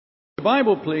The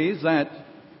Bible, please, that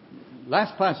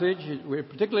last passage, we're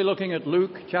particularly looking at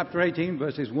Luke chapter 18,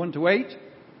 verses 1 to 8.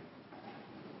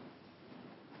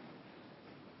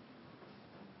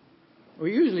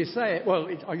 We usually say,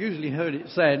 I usually heard it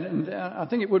said, and I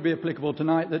think it would be applicable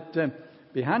tonight,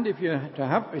 that be handy for you to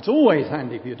have, it's always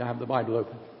handy for you to have the Bible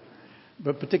open.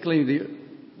 But particularly,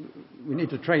 we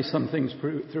need to trace some things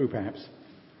through perhaps,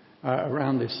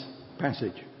 around this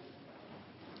passage.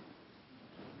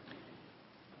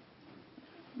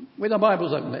 With our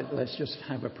Bibles open, let's just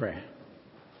have a prayer.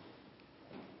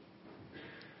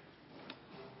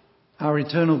 Our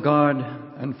eternal God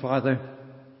and Father,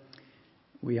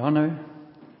 we honour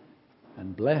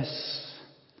and bless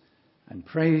and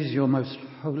praise your most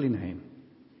holy name,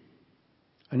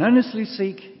 and earnestly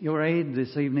seek your aid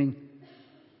this evening,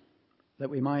 that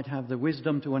we might have the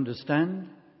wisdom to understand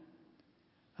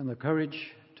and the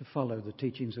courage to follow the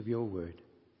teachings of your word.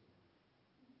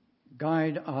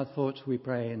 Guide our thoughts, we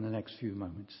pray, in the next few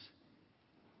moments.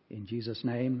 In Jesus'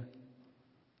 name,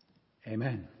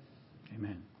 amen.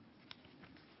 Amen.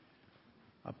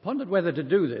 I pondered whether to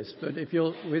do this, but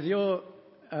with your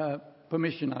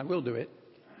permission, I will do it.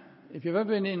 If you've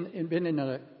ever been in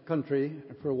a country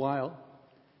for a while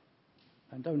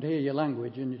and don't hear your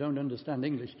language and you don't understand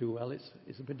English too well,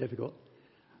 it's a bit difficult.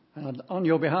 And on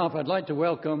your behalf, I'd like to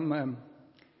welcome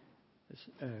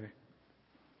a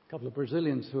couple of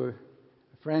Brazilians who are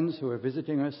friends who are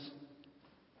visiting us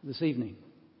this evening.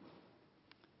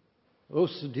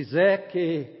 Ouço dizer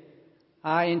que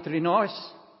há entre nós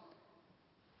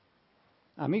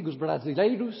amigos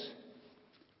brasileiros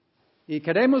e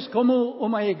queremos, como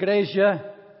uma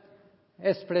igreja,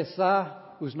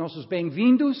 expressar os nossos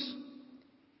bem-vindos,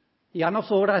 e a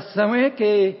nossa oração é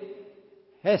que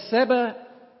receba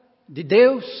de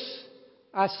Deus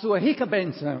a sua rica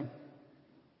bênção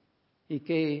e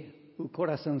que o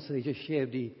coração seja cheio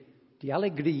de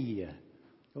alegria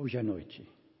hoje à noite.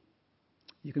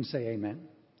 You can say amen.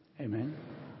 Amen.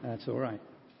 That's all right.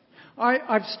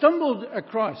 I've stumbled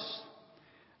across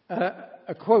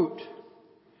a quote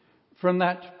from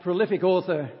that prolific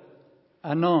author,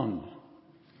 Anon.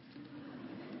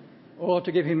 Or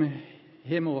to give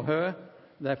him or her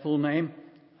their full name,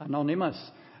 Anonymous.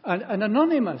 And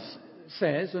Anonymous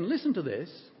says, and listen to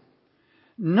this,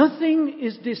 nothing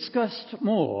is discussed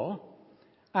more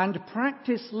and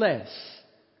practiced less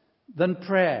than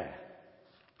prayer.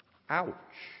 Ouch.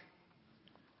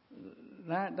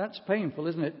 That's painful,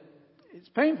 isn't it? It's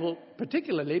painful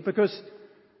particularly because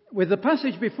with the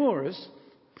passage before us,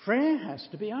 prayer has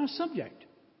to be our subject.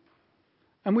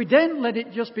 And we don't let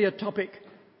it just be a topic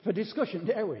for discussion,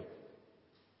 dare we?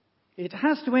 It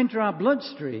has to enter our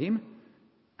bloodstream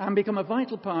and become a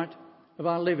vital part of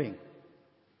our living.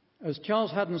 As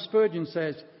Charles Haddon Spurgeon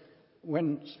says,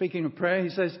 when speaking of prayer, he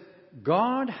says,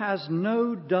 God has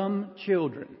no dumb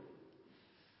children.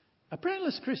 A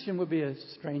prayerless Christian would be a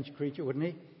strange creature, wouldn't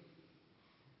he?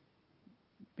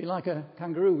 Be like a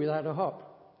kangaroo without a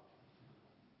hop,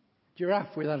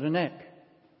 giraffe without a neck,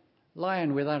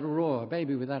 lion without a roar,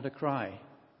 baby without a cry.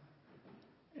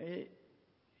 It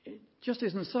just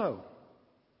isn't so.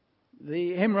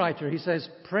 The hymn writer, he says,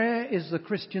 prayer is the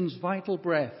Christian's vital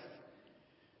breath,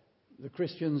 the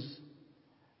Christian's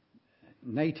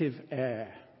native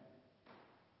air.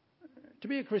 To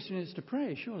be a Christian is to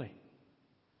pray, surely.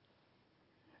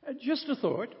 Just a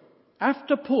thought,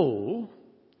 after Paul,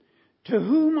 to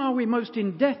whom are we most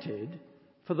indebted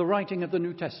for the writing of the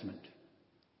New Testament?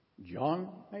 John,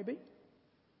 maybe?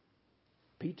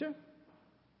 Peter?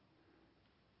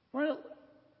 Well,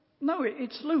 no,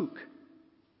 it's Luke.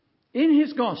 In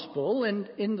his Gospel, and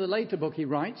in the later book he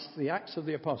writes, the Acts of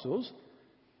the Apostles,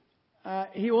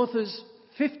 he authors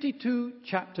 52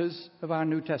 chapters of our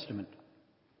New Testament.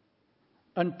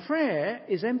 And prayer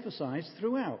is emphasized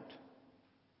throughout.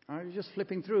 I was just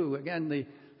flipping through, again, the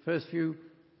first few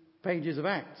pages of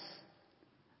Acts.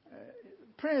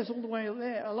 Prayer's all the way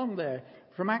along there.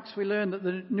 From Acts we learn that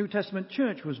the New Testament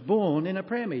church was born in a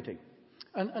prayer meeting.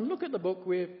 And look at the book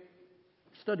we're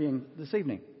studying this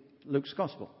evening, Luke's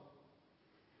Gospel.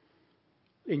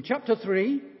 In chapter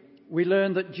 3, we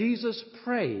learn that Jesus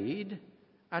prayed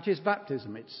at his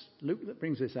baptism. It's Luke that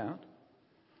brings this out.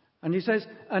 And he says,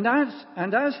 and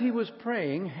as he was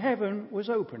praying, heaven was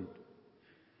opened.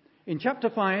 In chapter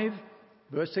 5,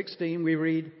 verse 16, we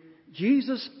read,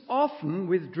 Jesus often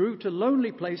withdrew to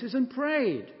lonely places and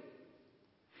prayed.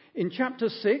 In chapter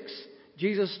 6,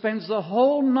 Jesus spends the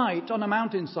whole night on a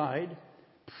mountainside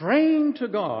praying to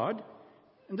God.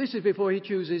 And this is before he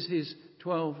chooses his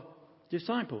 12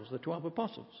 disciples, the 12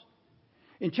 apostles.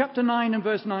 In chapter 9 and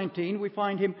verse 19, we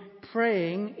find him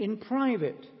praying in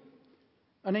private.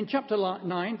 And in chapter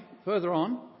 9, further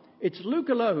on, it's Luke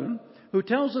alone who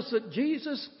tells us that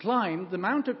Jesus climbed the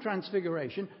Mount of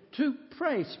Transfiguration to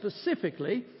pray,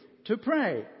 specifically to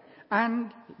pray.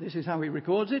 And this is how he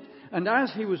records it. And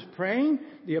as he was praying,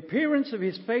 the appearance of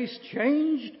his face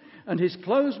changed, and his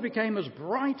clothes became as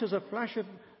bright as a flash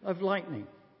of lightning.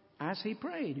 As he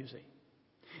prayed, you see.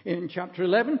 In chapter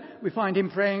 11, we find him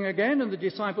praying again, and the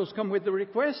disciples come with the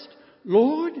request,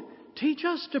 Lord, teach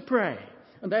us to pray.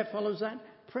 And there follows that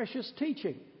precious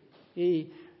teaching.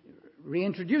 He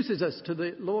reintroduces us to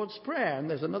the Lord's Prayer, and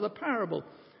there's another parable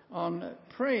on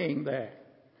praying there.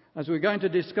 As we're going to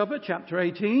discover, chapter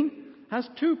 18 has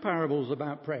two parables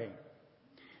about praying.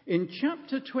 In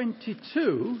chapter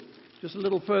 22, just a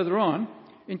little further on,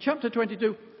 in chapter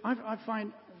 22, I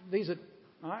find these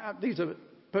are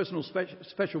personal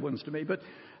special ones to me, but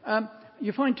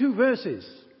you find two verses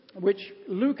which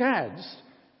Luke adds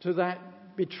to that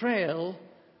betrayal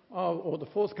or the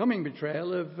forthcoming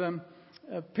betrayal of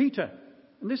Peter.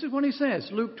 And this is what he says,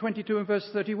 Luke 22 and verse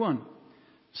 31.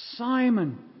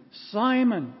 Simon,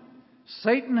 Simon,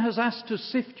 Satan has asked to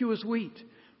sift you as wheat,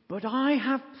 but I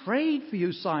have prayed for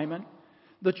you, Simon,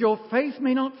 that your faith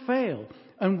may not fail.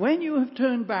 And when you have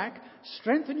turned back,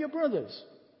 strengthen your brothers.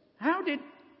 How did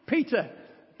Peter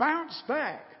bounce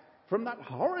back from that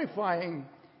horrifying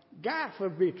gaffe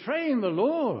of betraying the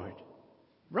Lord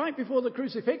right before the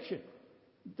crucifixion?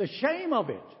 The shame of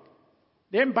it,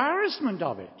 the embarrassment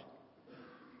of it,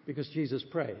 because Jesus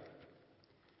prayed.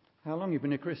 How long have you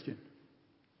been a Christian?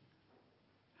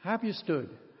 Have you stood?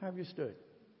 Have you stood?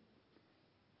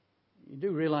 You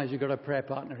do realize you've got a prayer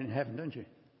partner in heaven, don't you?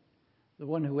 The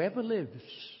one who ever lives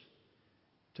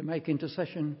to make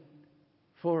intercession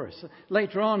for us.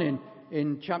 Later on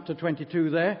in chapter 22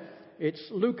 there, it's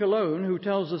Luke alone who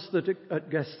tells us that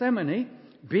at Gethsemane,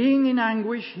 being in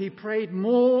anguish, he prayed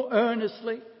more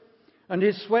earnestly, and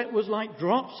his sweat was like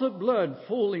drops of blood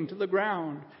falling to the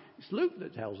ground. It's Luke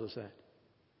that tells us that.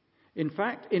 In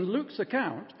fact, in Luke's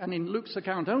account, and in Luke's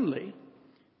account only,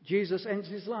 Jesus ends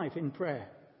his life in prayer.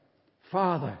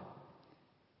 Father,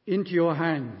 into your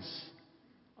hands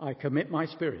I commit my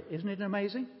spirit. Isn't it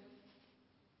amazing?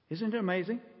 Isn't it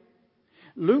amazing?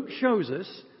 Luke shows us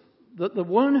that the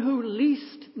one who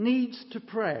least needs to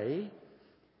pray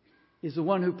is the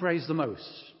one who prays the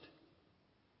most.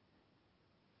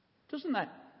 Doesn't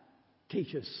that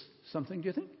teach us something, do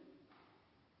you think?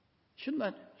 Shouldn't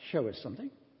that show us something?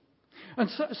 And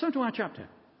so to our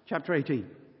chapter 18.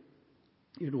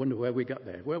 You'd wonder where we got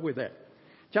there. Well, we're there.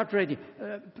 Chapter 18.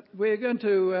 We're going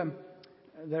to...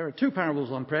 there are two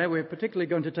parables on prayer. We're particularly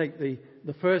going to take the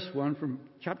first one from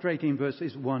chapter 18,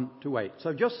 verses 1 to 8.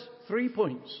 So just 3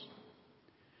 points.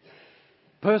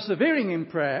 Persevering in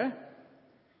prayer,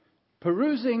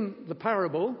 perusing the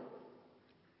parable,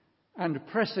 and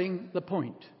pressing the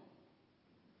point.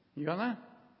 You got that?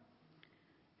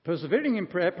 Persevering in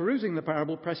prayer, perusing the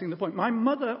parable, pressing the point. My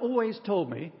mother always told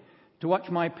me to watch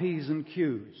my P's and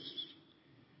Q's.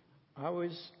 I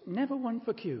was never one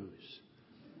for Q's.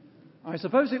 I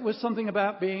suppose it was something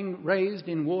about being raised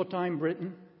in wartime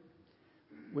Britain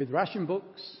with ration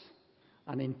books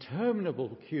and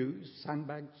interminable queues,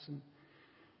 sandbags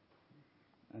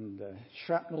and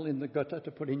shrapnel in the gutter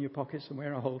to put in your pockets and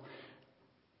wear a hole.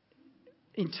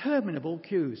 Interminable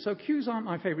queues. So queues aren't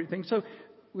my favourite thing. So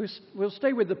we'll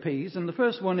stay with the P's, and the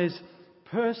first one is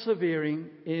persevering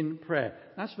in prayer.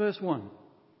 That's verse 1.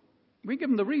 We give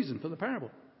them the reason for the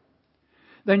parable.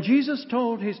 Then Jesus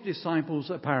told his disciples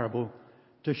a parable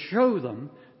to show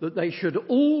them that they should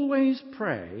always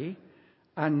pray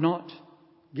and not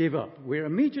give up. We're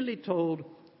immediately told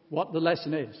what the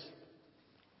lesson is.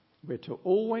 We're to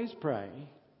always pray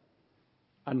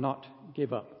and not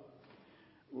give up.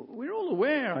 We're all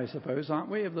aware, I suppose, aren't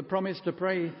we, of the promise to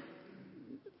pray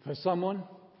for someone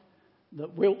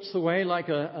that wilts away like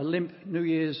a limp New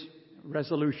Year's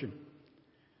resolution.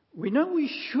 We know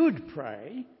we should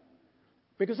pray,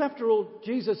 because after all,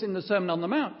 Jesus in the Sermon on the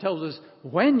Mount tells us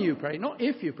when you pray, not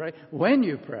if you pray, when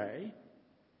you pray.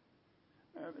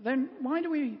 Then why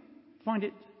do we find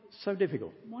it so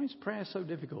difficult? Why is prayer so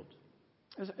difficult?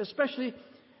 Especially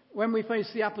when we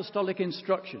face the apostolic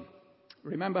instruction.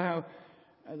 Remember how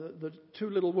the two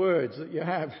little words that you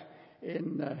have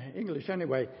in English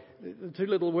anyway, the two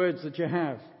little words that you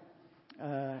have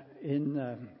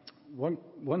in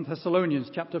 1 Thessalonians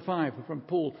chapter 5 from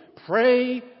Paul,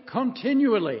 pray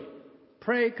continually.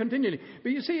 Pray continually.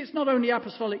 But you see, it's not only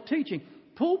apostolic teaching.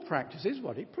 Paul practices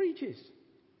what he preaches.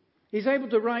 He's able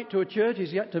to write to a church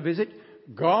he's yet to visit,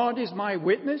 God is my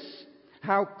witness,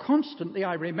 how constantly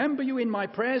I remember you in my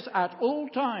prayers at all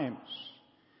times.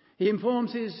 He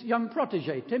informs his young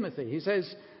protege, Timothy. He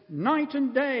says, night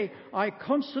and day, I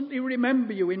constantly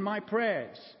remember you in my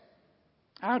prayers.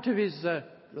 Out of his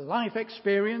life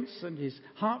experience and his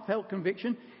heartfelt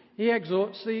conviction, he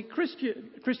exhorts the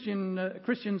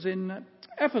Christians in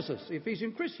Ephesus, the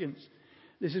Ephesian Christians.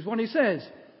 This is what he says.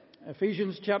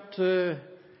 Ephesians chapter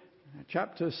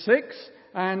 6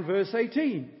 and verse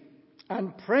 18.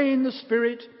 And pray in the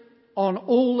Spirit on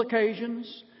all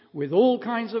occasions, with all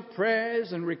kinds of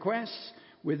prayers and requests.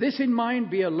 With this in mind,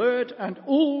 be alert and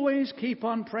always keep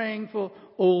on praying for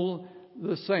all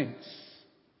the saints.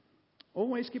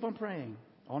 Always keep on praying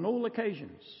on all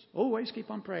occasions. Always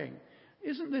keep on praying.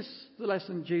 Isn't this the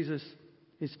lesson Jesus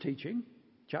is teaching?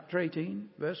 Chapter 18,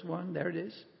 verse 1, there it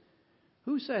is.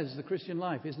 Who says the Christian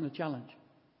life isn't a challenge?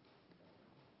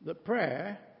 That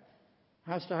prayer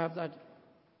has to have that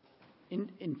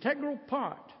integral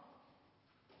part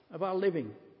of our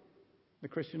living, the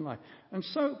Christian life. And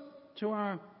so, to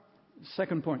our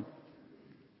second point.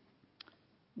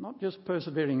 Not just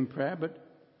persevering in prayer, but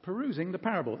perusing the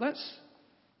parable. That's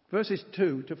verses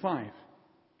 2 to 5.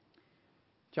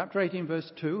 Chapter 18,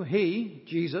 verse 2. He,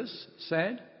 Jesus,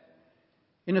 said,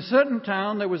 in a certain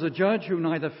town there was a judge who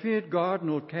neither feared God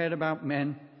nor cared about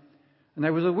men. And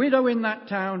there was a widow in that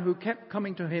town who kept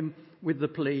coming to him with the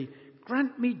plea,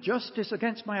 grant me justice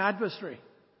against my adversary.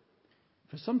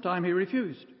 For some time he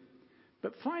refused.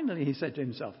 But finally he said to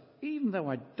himself, even though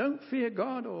I don't fear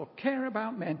God or care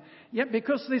about men, yet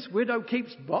because this widow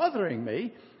keeps bothering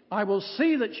me, I will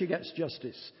see that she gets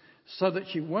justice, so that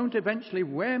she won't eventually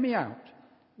wear me out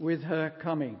with her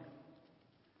coming.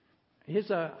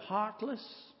 Here's a heartless,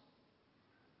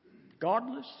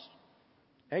 godless,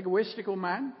 egoistical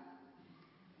man,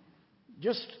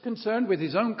 just concerned with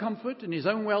his own comfort and his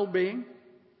own well-being.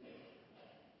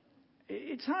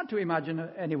 It's hard to imagine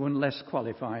anyone less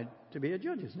qualified to be a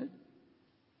judge, isn't it?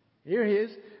 Here he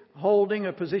is, holding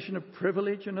a position of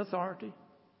privilege and authority,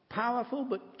 powerful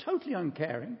but totally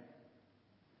uncaring.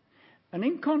 And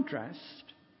in contrast,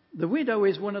 the widow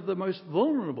is one of the most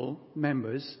vulnerable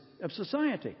members of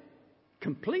society,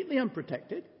 completely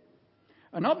unprotected.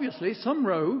 And obviously some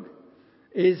rogue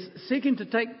is seeking to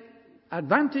take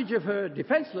advantage of her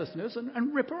defenselessness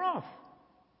and rip her off.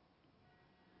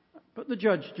 But the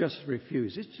judge just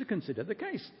refuses to consider the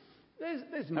case.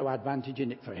 There's no advantage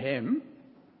in it for him.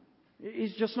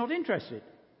 He's just not interested.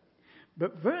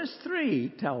 But verse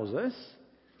 3 tells us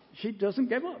she doesn't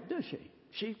give up, does she?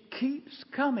 She keeps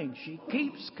coming. She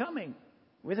keeps coming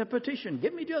with a petition.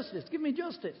 Give me justice. Give me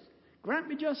justice. Grant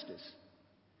me justice.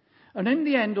 And in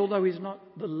the end, although he's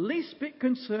not the least bit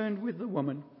concerned with the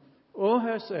woman or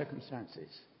her circumstances,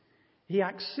 he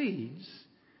accedes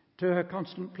to her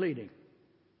constant pleading.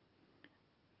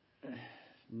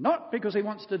 Not because he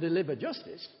wants to deliver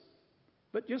justice,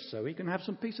 but just so he can have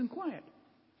some peace and quiet.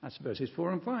 That's verses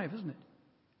 4 and 5, isn't it?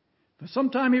 For some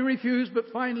time he refused,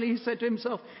 but finally he said to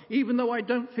himself, even though I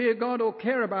don't fear God or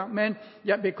care about men,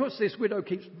 yet because this widow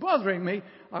keeps bothering me,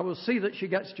 I will see that she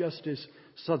gets justice,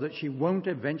 so that she won't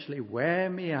eventually wear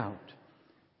me out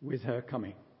with her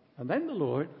coming. And then the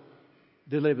Lord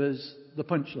delivers the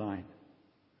punchline.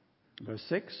 Verse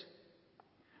 6.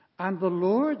 And the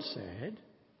Lord said,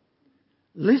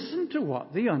 listen to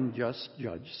what the unjust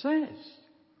judge says.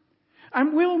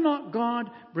 And will not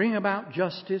God bring about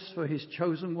justice for his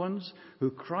chosen ones who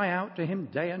cry out to him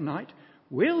day and night?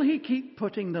 Will he keep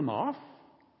putting them off?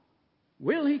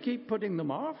 Will he keep putting them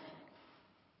off?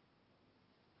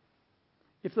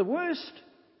 If the worst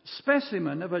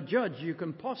specimen of a judge you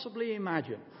can possibly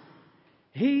imagine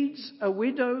heeds a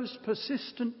widow's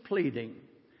persistent pleading,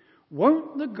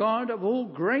 won't the God of all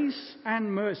grace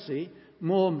and mercy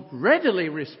more readily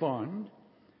respond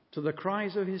to the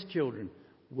cries of his children?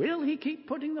 Will he keep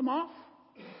putting them off?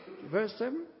 Verse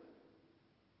 7.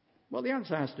 Well, the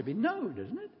answer has to be no,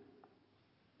 doesn't it?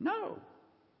 No.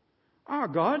 Our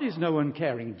God is no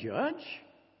uncaring judge.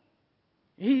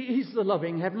 He's the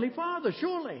loving Heavenly Father,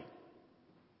 surely.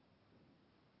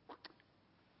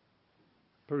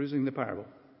 Perusing the parable.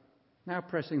 Now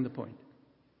pressing the point.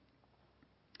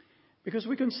 Because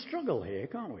we can struggle here,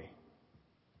 can't we?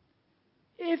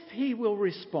 If he will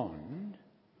respond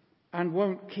and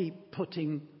won't keep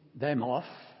putting them off,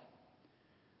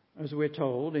 as we're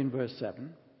told in verse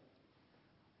 7,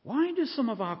 why do some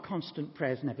of our constant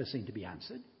prayers never seem to be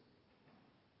answered?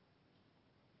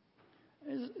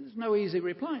 There's no easy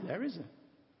reply there, is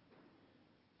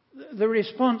there? The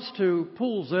response to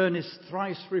Paul's earnest,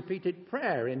 thrice-repeated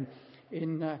prayer in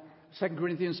 2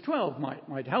 Corinthians 12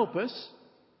 might help us.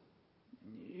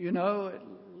 You know,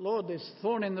 Lord, this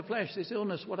thorn in the flesh, this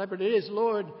illness, whatever it is,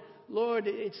 Lord,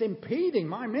 it's impeding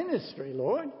my ministry,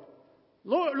 Lord.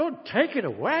 Lord, take it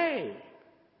away.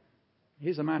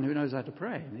 Here's a man who knows how to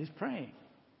pray, and he's praying.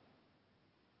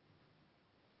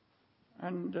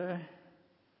 And the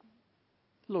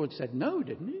Lord said no,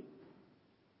 didn't he?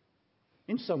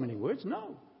 In so many words,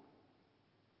 no.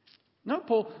 No,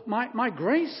 Paul, my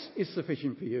grace is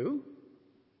sufficient for you.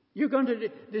 You're going to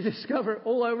discover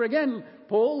all over again,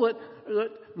 Paul,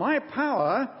 that my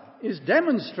power is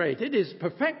demonstrated, is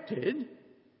perfected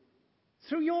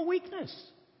through your weakness.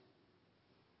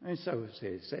 And so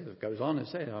it goes on and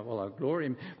says, oh, well, I'll glory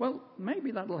him. Well,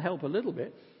 maybe that'll help a little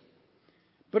bit.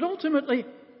 But ultimately,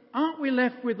 aren't we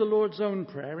left with the Lord's own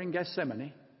prayer in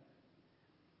Gethsemane?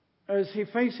 As he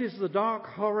faces the dark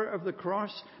horror of the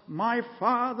cross, my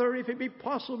Father, if it be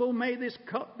possible, may this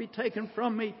cup be taken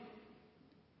from me.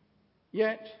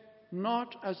 Yet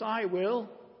not as I will.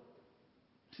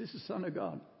 This is the Son of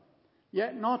God.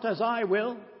 Yet not as I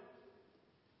will,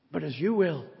 but as you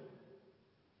will.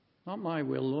 Not my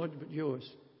will, Lord, but yours.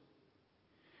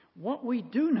 What we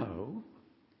do know,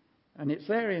 and it's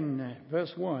there in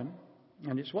verse 1,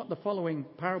 and it's what the following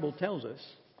parable tells us,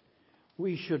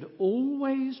 we should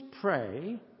always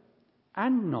pray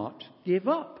and not give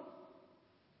up.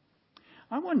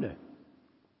 I wonder,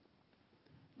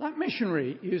 that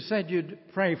missionary you said you'd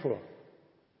pray for,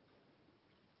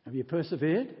 have you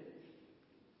persevered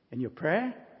in your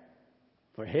prayer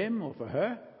for him or for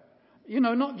her? You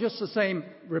know, not just the same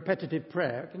repetitive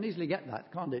prayer. I can easily get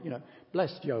that, can't it? You know,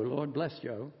 bless Joe, Lord, bless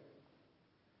Joe.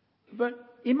 But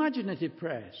imaginative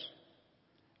prayers.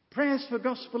 Prayers for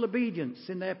gospel obedience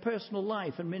in their personal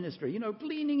life and ministry. You know,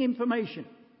 gleaning information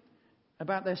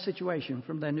about their situation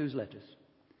from their newsletters.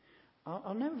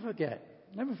 I'll never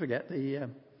forget the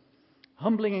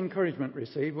humbling encouragement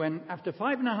received when, after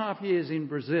 5.5 years in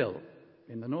Brazil,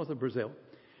 in the north of Brazil,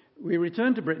 we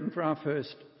returned to Britain for our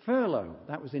first furlough.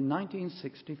 That was in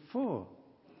 1964.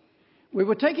 We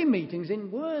were taking meetings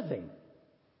in Worthing,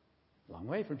 a long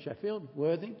way from Sheffield,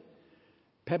 Worthing,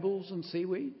 pebbles and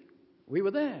seaweed. We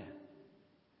were there.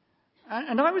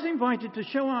 And I was invited to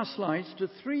show our slides to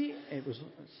it was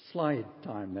slide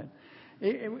time then,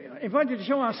 invited to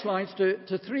show our slides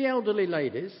to 3 elderly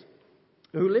ladies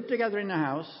who lived together in a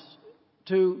house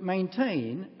to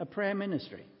maintain a prayer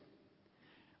ministry.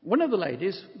 One of the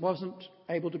ladies wasn't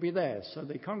able to be there, so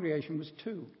the congregation was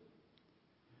 2.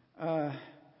 I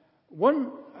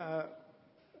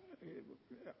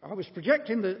was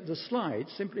projecting the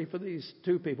slides simply for these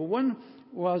 2 people. One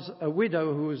was a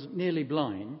widow who was nearly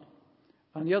blind,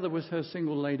 and the other was her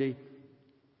single lady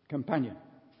companion.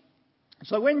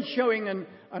 So when showing an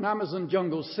Amazon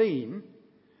jungle scene,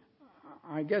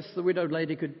 I guess the widowed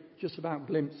lady could just about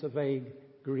glimpse a vague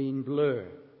green blur.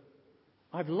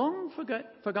 I've long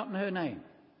forgotten her name,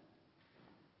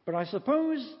 but I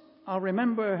suppose I'll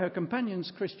remember her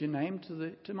companion's Christian name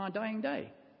to my dying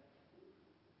day.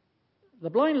 The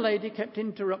blind lady kept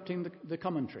interrupting the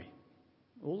commentary.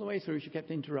 All the way through, she kept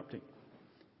interrupting.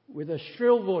 With a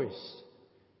shrill voice,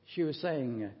 she was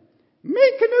saying,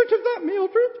 make a note of that,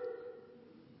 Mildred.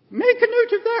 Make a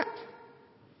note of that.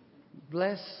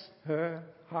 Bless her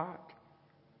heart.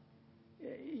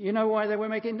 You know why they were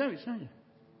making notes, don't you?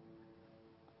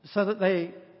 So that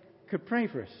they could pray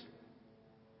for us.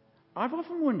 I've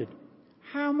often wondered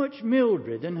how much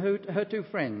Mildred and her 2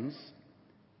 friends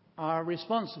are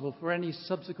responsible for any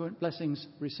subsequent blessings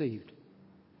received.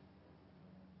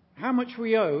 How much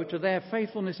we owe to their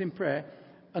faithfulness in prayer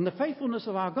and the faithfulness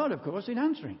of our God, of course, in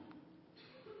answering.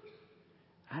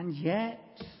 And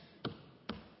yet,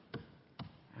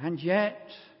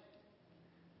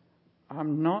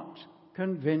 I'm not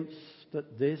convinced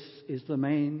that this is the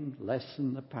main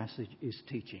lesson the passage is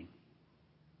teaching.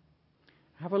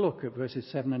 Have a look at verses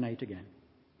 7 and 8 again.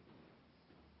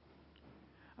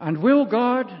 And will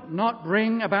God not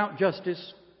bring about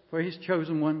justice for his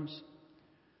chosen ones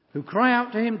who cry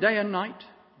out to him day and night?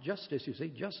 Justice, you see,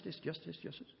 justice.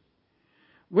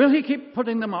 Will he keep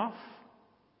putting them off?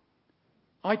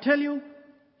 I tell you,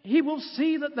 he will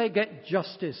see that they get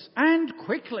justice, and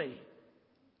quickly.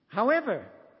 However,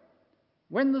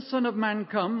 when the Son of Man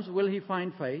comes, will he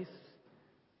find faith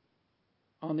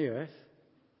on the earth?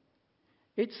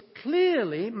 It's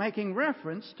clearly making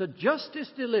reference to justice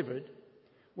delivered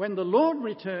when the Lord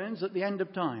returns at the end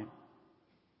of time.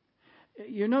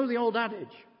 You know the old adage,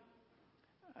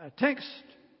 a text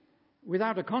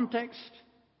without a context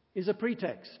is a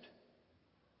pretext.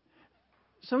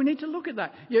 So we need to look at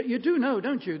that. You do know,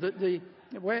 don't you, that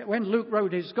when Luke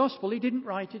wrote his gospel, he didn't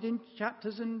write it in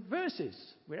chapters and verses.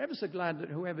 We're ever so glad that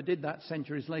whoever did that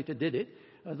centuries later did it.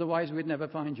 Otherwise, we'd never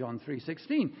find John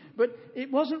 3:16. But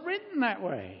it wasn't written that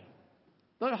way.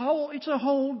 It's a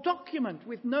whole document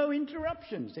with no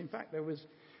interruptions. In fact, there was,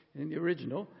 in the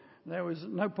original, there was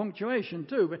no punctuation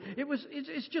too. But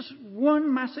it's just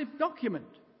one massive document.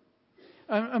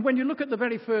 And when you look at the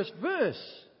very first verse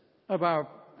of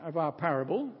our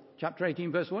parable, chapter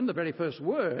 18, verse 1, the very first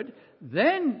word,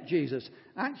 then Jesus.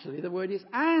 Actually, the word is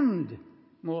and,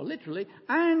 more literally,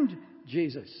 and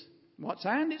Jesus. What's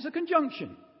and? It's a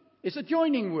conjunction. It's a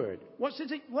joining word. What's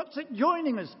it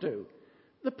joining us to?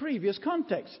 The previous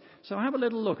context. So have a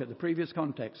little look at the previous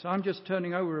context. So I'm just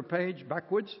turning over a page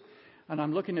backwards, and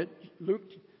I'm looking at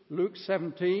Luke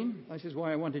 17. This is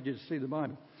why I wanted you to see the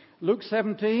Bible. Luke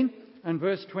 17 and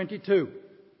verse 22.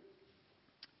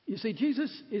 You see,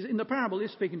 Jesus is in the parable,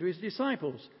 he's speaking to his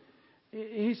disciples.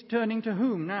 He's turning to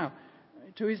whom now?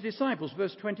 To his disciples,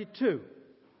 verse 22.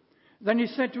 Then he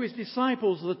said to his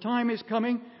disciples, the time is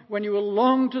coming when you will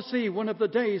long to see one of the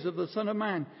days of the Son of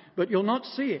Man, but you'll not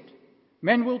see it.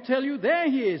 Men will tell you, there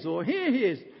he is, or here he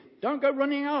is. Don't go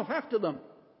running off after them.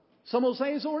 Some will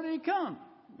say he's already come.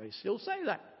 They still say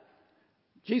that.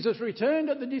 Jesus returned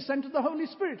at the descent of the Holy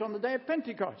Spirit on the day of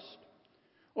Pentecost.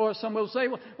 Or some will say,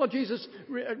 well Jesus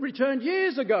returned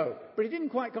years ago, but he didn't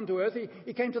quite come to earth.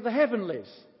 He came to the heavenlies.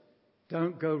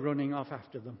 Don't go running off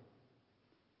after them.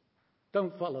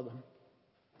 Don't follow them.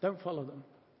 Don't follow them.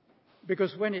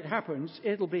 Because when it happens,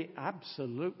 it'll be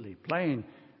absolutely plain.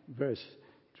 Verse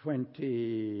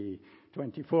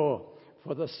 24.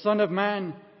 For the Son of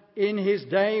Man in his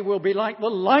day will be like the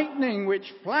lightning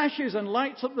which flashes and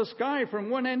lights up the sky from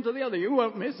one end to the other. You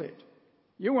won't miss it.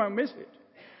 You won't miss it.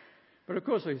 But of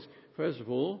course, first of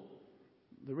all,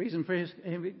 the reason for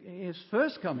his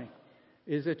first coming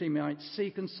is that he might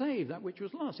seek and save that which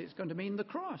was lost. It's going to mean the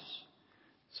cross.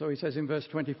 So he says in verse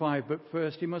 25, but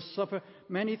first he must suffer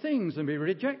many things and be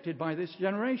rejected by this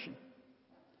generation.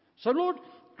 So Lord,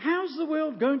 how's the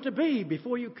world going to be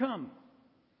before you come?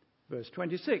 Verse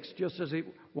 26, just as it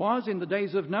was in the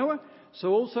days of Noah, so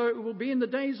also it will be in the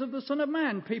days of the Son of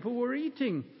Man. People were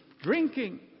eating,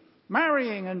 drinking,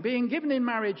 marrying and being given in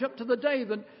marriage up to the day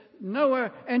that Noah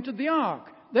entered the ark.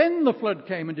 Then the flood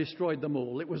came and destroyed them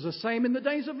all. It was the same in the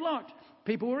days of Lot.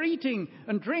 People were eating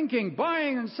and drinking,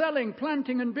 buying and selling,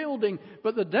 planting and building.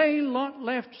 But the day Lot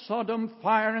left Sodom,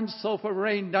 fire and sulfur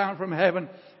rained down from heaven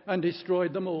and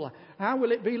destroyed them all. How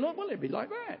will it be, Lord? Well, it'll be like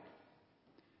that.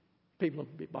 People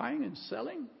will be buying and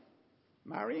selling,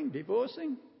 marrying,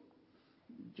 divorcing.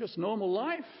 Just normal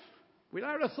life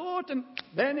without a thought, and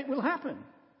then it will happen.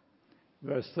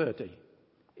 Verse 30.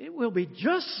 It will be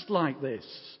just like this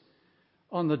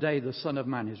on the day the Son of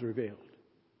Man is revealed.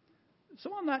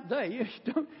 So on that day,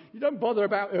 you don't bother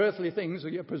about earthly things or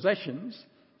your possessions.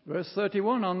 Verse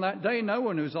 31, on that day, no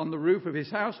one who's on the roof of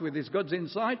his house with his goods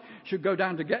inside should go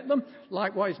down to get them.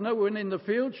 Likewise, no one in the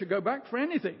field should go back for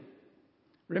anything.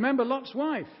 Remember Lot's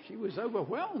wife. She was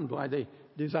overwhelmed by the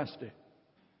disaster.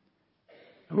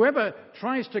 Whoever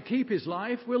tries to keep his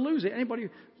life will lose it. Anybody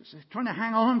trying to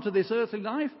hang on to this earthly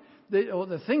life or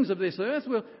the things of this earth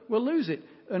will lose it.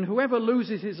 And whoever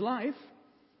loses his life,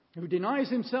 who denies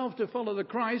himself to follow the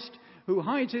Christ, who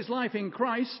hides his life in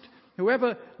Christ,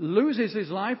 whoever loses his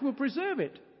life will preserve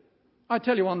it. I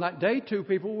tell you, on that day, two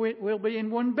people will be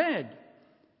in one bed.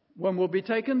 One will be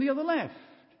taken, the other left.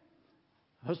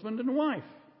 Husband and a wife.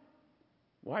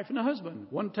 Wife and a husband.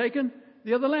 One taken,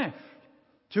 the other left.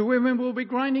 Two women will be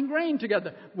grinding grain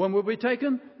together. One will be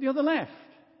taken, the other left.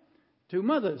 Two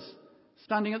mothers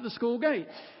standing at the school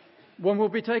gates. One will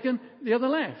be taken, the other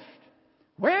left.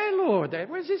 Where, Lord?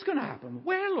 Where's this going to happen?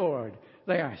 Where, Lord?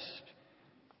 They asked.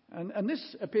 And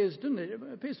this appears, doesn't it? It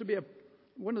appears to be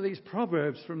one of these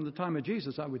proverbs from the time of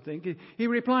Jesus, I would think. He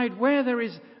replied, where there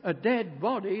is a dead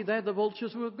body, there the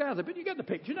vultures will gather. But you get the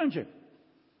picture, don't you?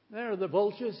 There are the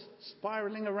vultures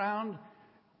spiraling around,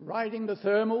 riding the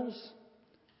thermals,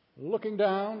 looking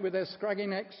down with their scraggy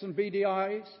necks and beady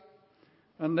eyes.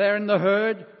 And there in the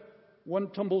herd,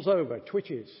 one tumbles over,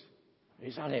 twitches.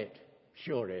 Is that it?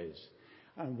 Sure is.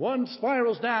 And one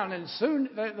spirals down, and soon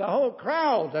the whole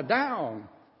crowd are down.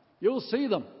 You'll see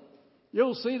them.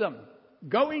 You'll see them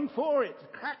going for it,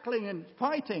 crackling and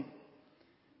fighting.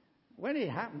 When it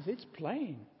happens, it's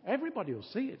plain. Everybody will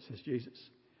see it, says Jesus.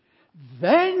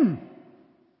 Then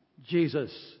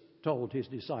Jesus told his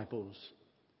disciples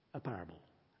a parable.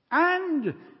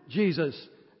 And Jesus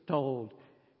told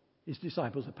his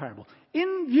disciples a parable.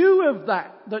 In view of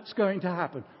that's going to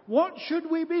happen, what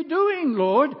should we be doing,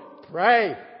 Lord?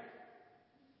 Pray.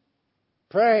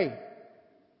 Pray.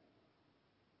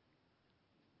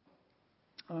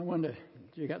 I wonder,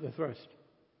 do you get the thrust?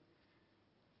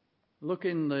 Look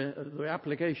in the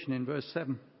application in verse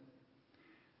 7.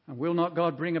 And will not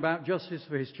God bring about justice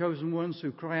for his chosen ones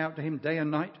who cry out to him day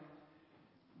and night?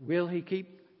 Will he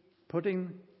keep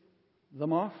putting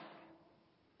them off?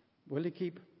 Will he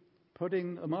keep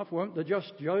putting them off? Won't the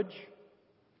just judge,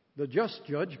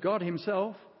 God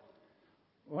himself,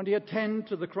 won't he attend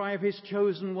to the cry of his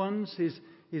chosen ones,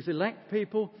 his elect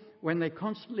people, when they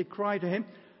constantly cry to him?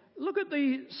 Look at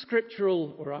the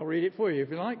scriptural, or I'll read it for you if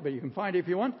you like, but you can find it if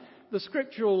you want, the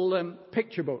scriptural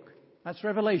picture book. That's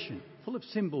Revelation, full of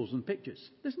symbols and pictures.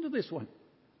 Listen to this one.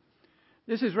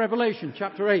 This is Revelation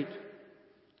chapter 8,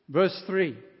 verse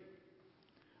 3.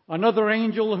 Another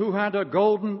angel who had a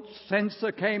golden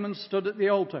censer came and stood at the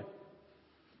altar.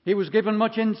 He was given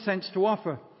much incense to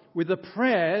offer with the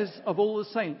prayers of all the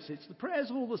saints. It's the prayers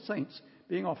of all the saints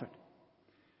being offered.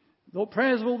 The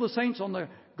prayers of all the saints on the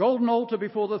golden altar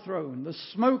before the throne. The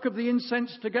smoke of the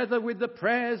incense together with the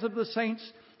prayers of the saints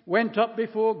went up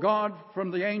before God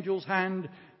from the angel's hand.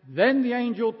 Then the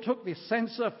angel took the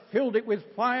censer, filled it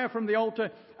with fire from the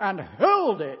altar, and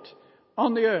hurled it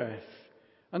on the earth.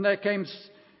 And there came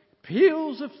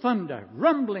peals of thunder,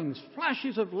 rumblings,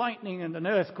 flashes of lightning, and an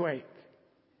earthquake.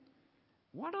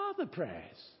 What are the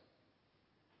prayers?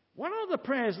 What are the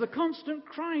prayers, the constant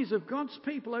cries of God's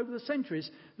people over the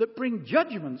centuries that bring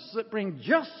judgments, that bring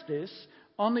justice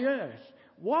on the earth?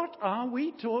 What are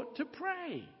we taught to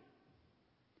pray?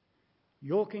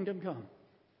 Your kingdom come.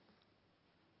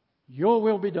 Your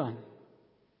will be done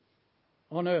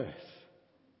on earth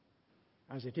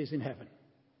as it is in heaven.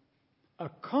 A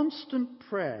constant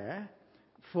prayer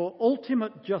for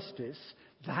ultimate justice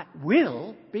that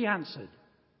will be answered.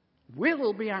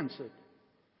 Will be answered.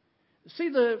 See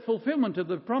the fulfillment of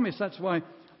the promise. That's why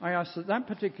I asked that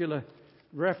particular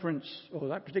reference or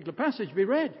that particular passage be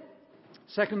read.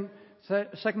 Second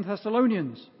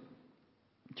Thessalonians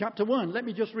chapter 1. Let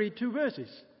me just read 2 verses.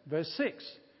 Verse 6.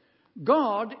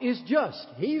 God is just.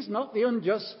 He's not the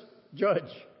unjust judge.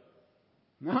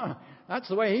 No, that's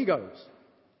the way he goes.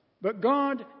 But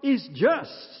God is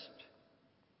just.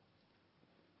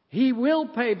 He will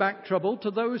pay back trouble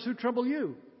to those who trouble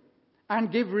you,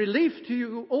 and give relief to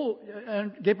you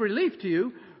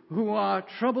who are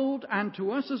troubled, and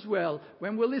to us as well.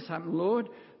 When will this happen, Lord?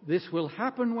 This will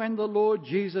happen when the Lord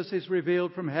Jesus is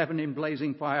revealed from heaven in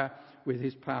blazing fire with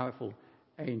his powerful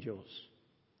angels.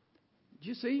 Do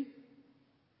you see?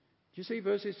 Do you see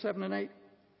verses 7 and 8?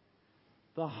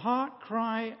 The heart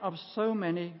cry of so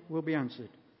many will be answered.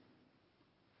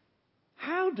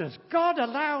 How does God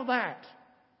allow that?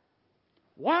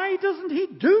 Why doesn't he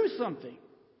do something?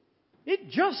 It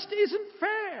just isn't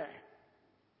fair.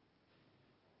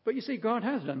 But you see, God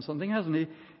has done something, hasn't he?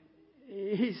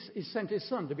 He's sent his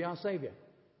Son to be our Saviour.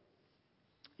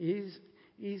 He's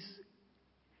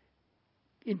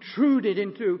intruded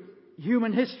into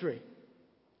human history.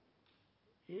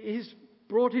 He's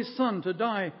brought his Son to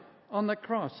die on the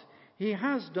cross. He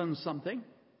has done something,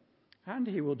 and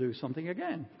he will do something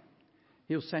again.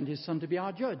 He'll send his Son to be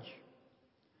our judge.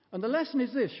 And the lesson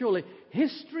is this, surely.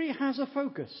 History has a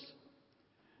focus.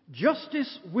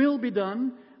 Justice will be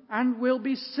done and will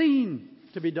be seen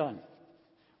to be done.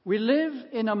 We live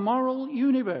in a moral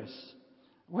universe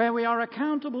where we are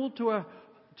accountable to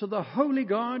the holy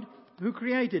God who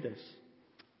created us.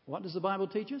 What does the Bible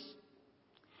teach us?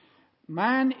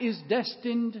 Man is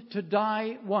destined to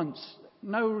die once.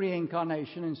 No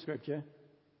reincarnation in Scripture.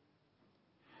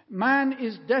 Man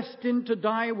is destined to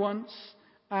die once,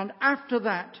 and after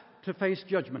that to face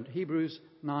judgment. Hebrews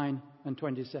 9 and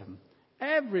 27.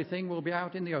 Everything will be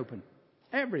out in the open.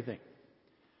 Everything.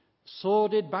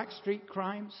 Sordid backstreet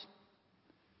crimes,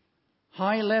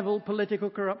 high-level political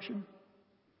corruption,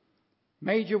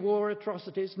 major war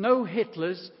atrocities. No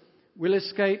Hitlers will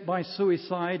escape by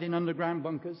suicide in underground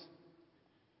bunkers.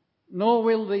 Nor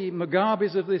will the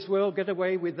Mugabes of this world get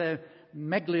away with their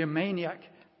megalomaniac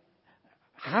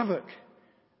havoc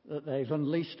that they've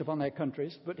unleashed upon their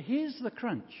countries. But here's the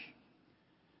crunch.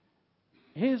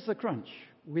 Here's the crunch.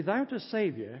 Without a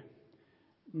Saviour,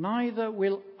 neither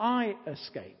will I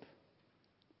escape.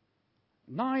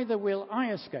 Neither will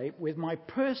I escape with my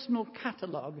personal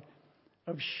catalogue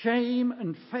of shame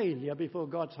and failure before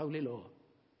God's holy law.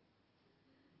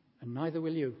 And neither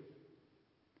will you.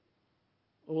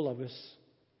 All of us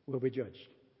will be judged.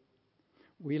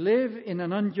 We live in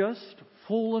an unjust,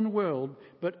 fallen world,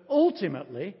 but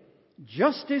ultimately,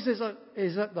 justice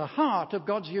is at the heart of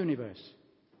God's universe.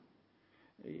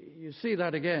 You see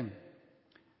that again,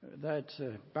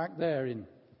 back there in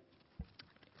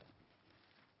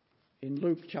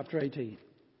Luke chapter 18,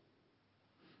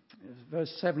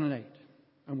 verse 7 and 8.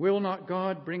 And will not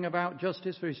God bring about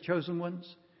justice for his chosen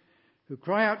ones, who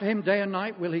cry out to him day and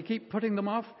night? Will he keep putting them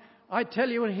off? I tell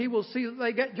you, he will see that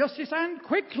they get justice, and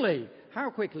quickly. How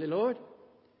quickly, Lord?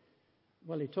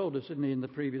 Well, he told us, didn't he, in the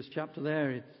previous chapter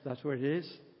there, that's where it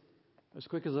is. As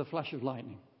quick as a flash of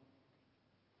lightning.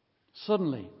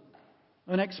 Suddenly,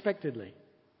 unexpectedly,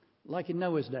 like in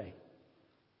Noah's day,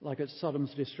 like at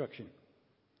Sodom's destruction.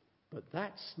 But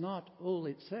that's not all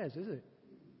it says, is it?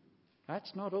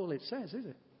 That's not all it says, is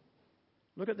it?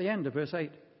 Look at the end of verse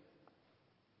 8.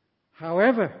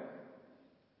 However,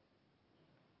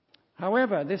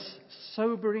 this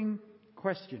sobering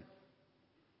question.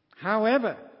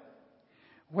 However,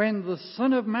 when the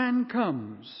Son of Man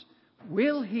comes,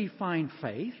 will he find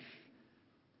faith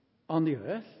on the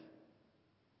earth?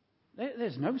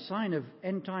 There's no sign of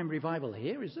end-time revival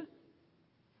here, is there?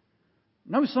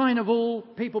 No sign of all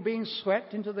people being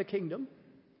swept into the kingdom.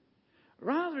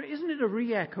 Rather, isn't it a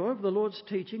re-echo of the Lord's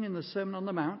teaching in the Sermon on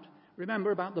the Mount?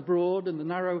 Remember about the broad and the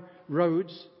narrow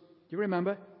roads? Do you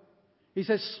remember? He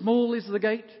says, small is the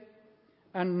gate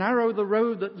and narrow the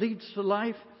road that leads to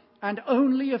life, and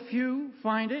only a few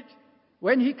find it.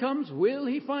 When he comes, will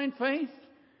he find faith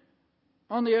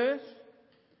on the earth?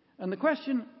 And the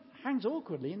question hangs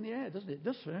awkwardly in the air, doesn't it? It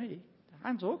does for me. It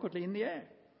hangs awkwardly in the air.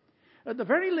 At the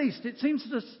very least, it seems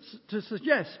to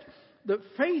suggest that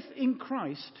faith in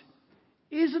Christ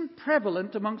isn't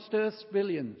prevalent amongst Earth's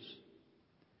billions.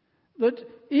 That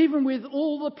even with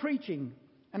all the preaching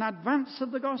and advance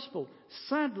of the gospel,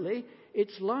 sadly,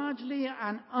 it's largely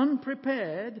an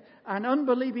unprepared and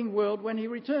unbelieving world when he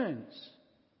returns.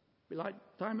 Be like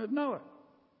the time of Noah,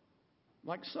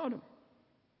 like Sodom.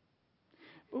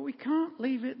 But we can't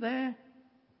leave it there,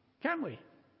 can we?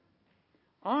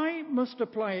 I must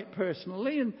apply it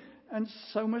personally, and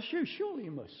so must you. Surely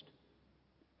you must.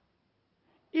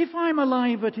 If I'm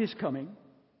alive at his coming,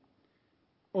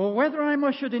 or whether I'm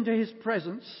ushered into his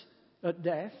presence at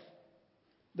death,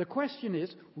 the question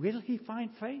is, will he find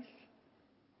faith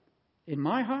in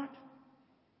my heart?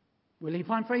 Will he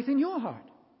find faith in your heart?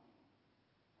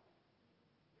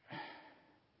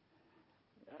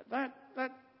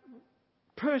 That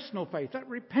personal faith, that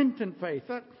repentant faith,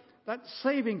 that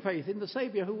saving faith in the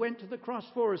Saviour who went to the cross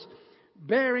for us,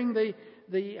 bearing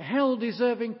the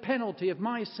hell-deserving penalty of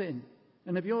my sin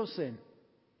and of your sin.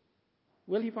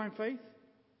 Will he find faith?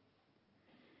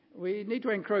 We need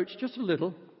to encroach just a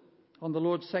little on the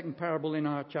Lord's second parable in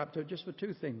our chapter, just for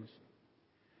two things.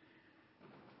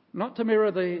 Not to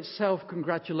mirror the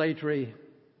self-congratulatory,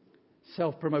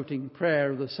 self-promoting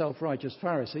prayer of the self-righteous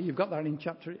Pharisee. You've got that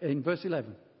in verse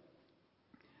 11.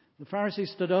 The Pharisee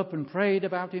stood up and prayed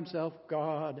about himself.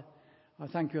 God, I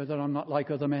thank you that I'm not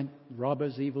like other men,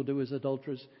 robbers, evildoers,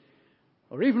 adulterers,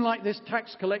 or even like this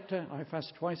tax collector. I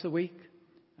fast twice a week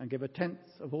and give a tenth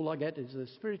of all I get. It's a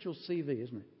spiritual CV,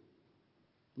 isn't it?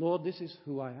 Lord, this is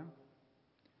who I am.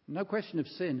 No question of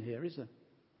sin here, is there?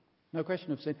 No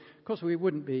question of sin. Of course, we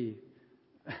wouldn't be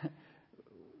as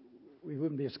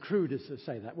crude as to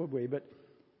say that, would we? But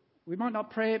we might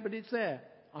not pray it, but it's there.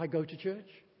 I go to church.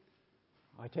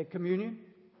 I take communion.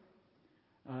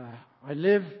 I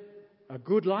live a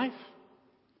good life.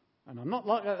 And I'm not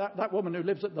like that woman who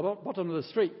lives at the bottom of the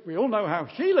street. We all know how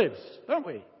she lives, don't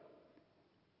we?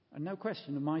 And no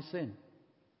question of my sin,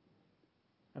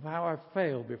 of how I've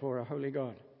failed before a holy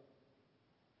God.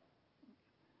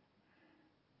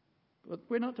 But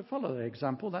we're not to follow the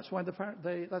example. That's why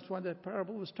the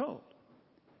parable was told.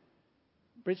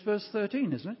 But it's verse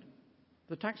 13, isn't it?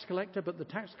 The tax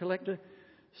collector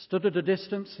stood at a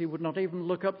distance. He would not even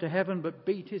look up to heaven, but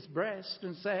beat his breast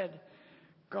and said,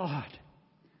 God,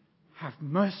 have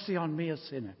mercy on me, a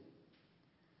sinner.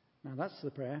 Now that's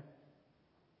the prayer.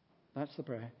 That's the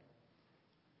prayer.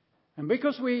 And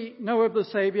because we know of the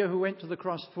Saviour who went to the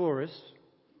cross for us,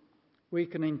 we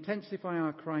can intensify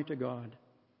our cry to God.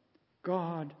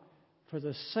 God, for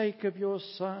the sake of your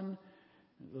Son,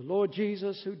 the Lord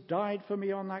Jesus who died for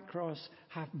me on that cross,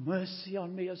 have mercy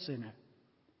on me, a sinner.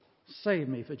 Save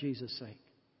me for Jesus' sake.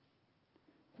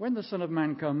 When the Son of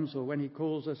Man comes, or when he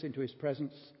calls us into his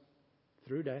presence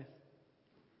through death,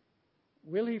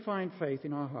 will he find faith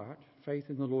in our heart, faith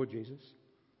in the Lord Jesus?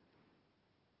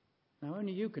 Now,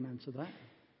 only you can answer that.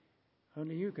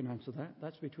 Only you can answer that.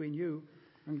 That's between you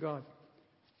and God.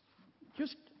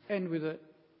 Just end with a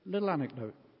little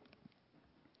anecdote.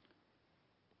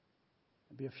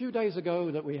 It'll be a few days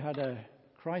ago that we had a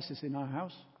crisis in our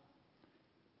house.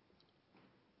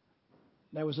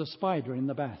 There was a spider in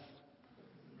the bath.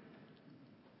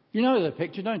 You know the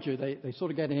picture, don't you? They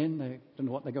sort of get in. They don't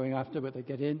know what they're going after, but they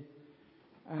get in.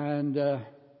 And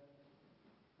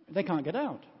they can't get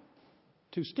out.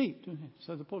 Too steep.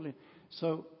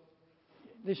 So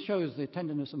this shows the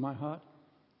tenderness of my heart.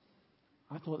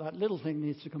 I thought that little thing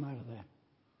needs to come out of there.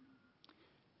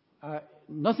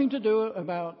 Nothing to do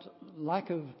about lack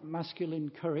of masculine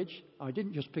courage. I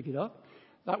didn't just pick it up.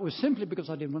 That was simply because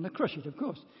I didn't want to crush it, of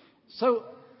course. So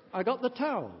I got the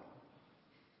towel.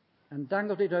 and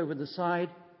dangled it over the side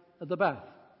of the bath.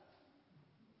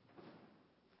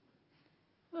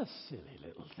 A silly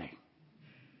little thing.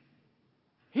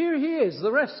 Here he is,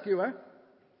 the rescuer,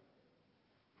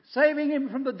 saving him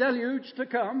from the deluge to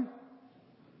come.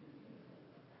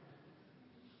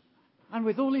 And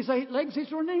with all his 8 legs,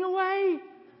 he's running away.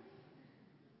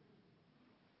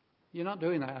 You're not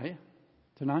doing that, are you?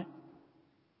 Tonight?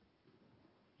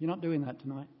 You're not doing that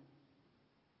tonight.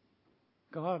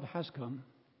 God has come.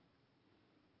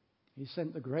 He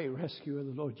sent the great rescuer,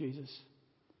 the Lord Jesus.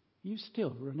 Are you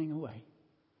still running away?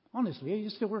 Honestly, are you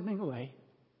still running away?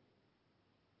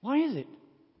 Why is it?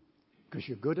 Because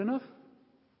you're good enough?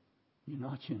 You're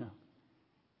not, you know.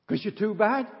 Because you're too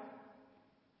bad?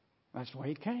 That's why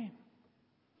he came.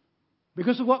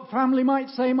 Because of what family might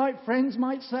say, my friends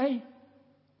might say?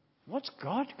 What's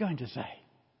God going to say?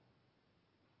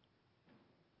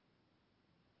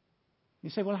 You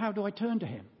say, well, how do I turn to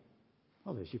him?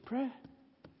 Well, there's your prayer.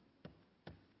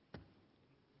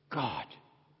 God,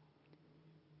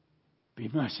 be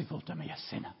merciful to me, a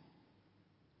sinner.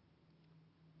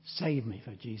 Save me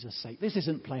for Jesus' sake. This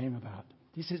isn't playing about.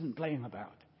 This isn't playing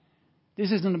about.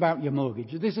 This isn't about your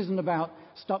mortgage. This isn't about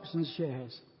stocks and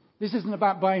shares. This isn't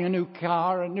about buying a new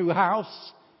car, a new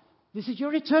house. This is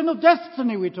your eternal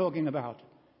destiny we're talking about.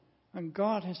 And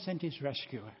God has sent his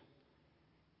rescuer.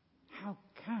 How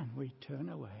can we turn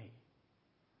away?